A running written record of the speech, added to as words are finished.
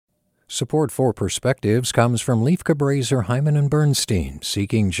Support for Perspectives comes from Leif Cabraser, Hyman and Bernstein,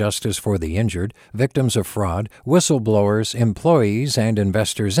 seeking justice for the injured, victims of fraud, whistleblowers, employees, and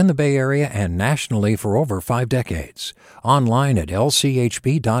investors in the Bay Area and nationally for over 5 decades. Online at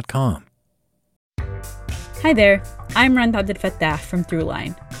lchb.com. Hi there, I'm Rand Abdel-Fattah from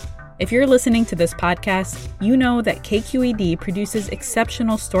Throughline. If you're listening to this podcast, you know that KQED produces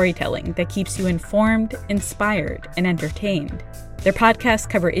exceptional storytelling that keeps you informed, inspired, and entertained. Their podcasts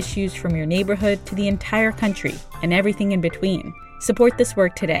cover issues from your neighborhood to the entire country and everything in between. Support this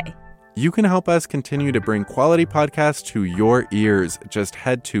work today. You can help us continue to bring quality podcasts to your ears. Just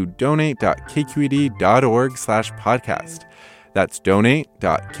head to donate.kqed.org/podcast. That's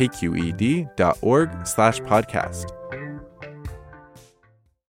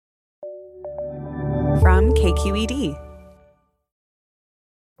donate.kqed.org/podcast. From KQED.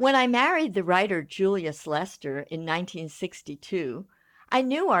 When I married the writer Julius Lester in 1962, I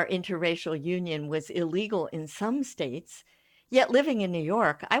knew our interracial union was illegal in some states, yet living in New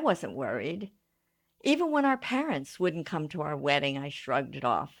York, I wasn't worried. Even when our parents wouldn't come to our wedding, I shrugged it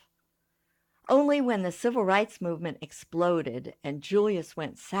off. Only when the civil rights movement exploded and Julius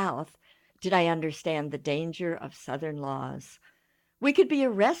went south did I understand the danger of Southern laws. We could be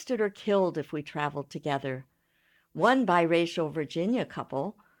arrested or killed if we traveled together. One biracial Virginia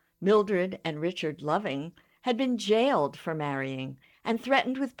couple, Mildred and Richard Loving, had been jailed for marrying and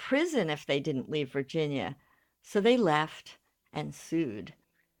threatened with prison if they didn't leave Virginia, so they left and sued.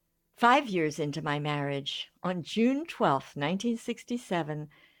 5 years into my marriage, on June 12, 1967,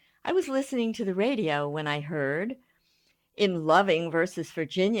 I was listening to the radio when I heard, in Loving versus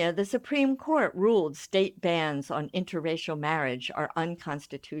Virginia, the Supreme Court ruled state bans on interracial marriage are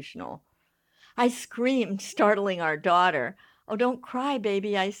unconstitutional. I screamed, startling our daughter. "Oh, don't cry,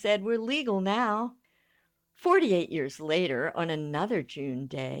 baby," I said. "We're legal now." 48 years later, on another June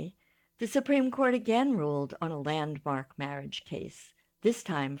day, the Supreme Court again ruled on a landmark marriage case, this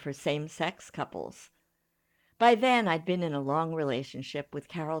time for same-sex couples. By then, I'd been in a long relationship with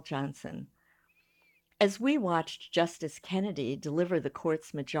Carol Johnson. As we watched Justice Kennedy deliver the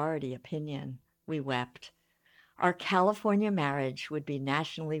court's majority opinion, we wept. Our California marriage would be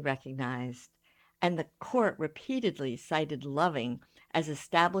nationally recognized, and the court repeatedly cited Loving as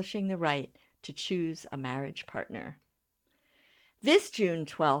establishing the right to choose a marriage partner. This June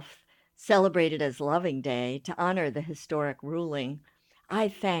 12th, celebrated as Loving Day to honor the historic ruling, I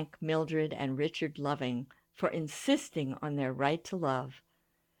thank Mildred and Richard Loving for insisting on their right to love.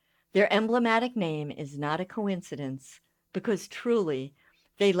 Their emblematic name is not a coincidence because truly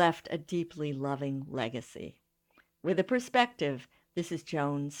they left a deeply loving legacy. With a perspective, this is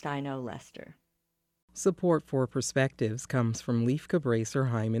Joan Steino Lester. Support for Perspectives comes from Leif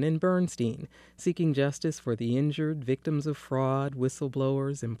Cabraser, Hyman and Bernstein, seeking justice for the injured, victims of fraud,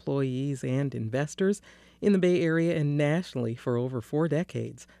 whistleblowers, employees, and investors in the Bay Area and nationally for over 4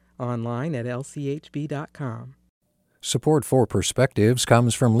 decades. Online at lchb.com. Support for Perspectives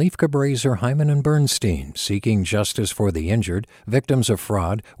comes from Leif Cabraser, Hyman and Bernstein, seeking justice for the injured, victims of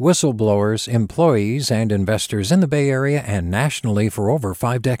fraud, whistleblowers, employees, and investors in the Bay Area and nationally for over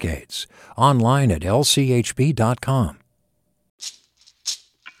 5 decades. Online at lchb.com.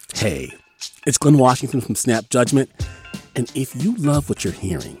 Hey, it's Glenn Washington from Snap Judgment, and if you love what you're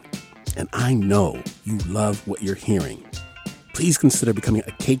hearing, and I know you love what you're hearing, please consider becoming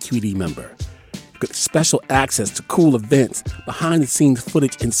a KQED member. Get special access to cool events, behind-the-scenes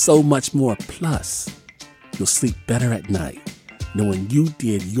footage, and so much more. Plus, you'll sleep better at night knowing you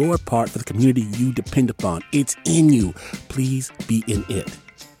did your part for the community you depend upon. It's in you. Please be in it.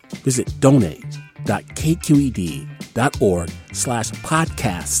 Visit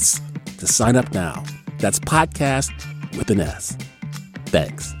donate.kqed.org/podcasts to sign up now. That's podcast with an S.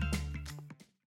 Thanks.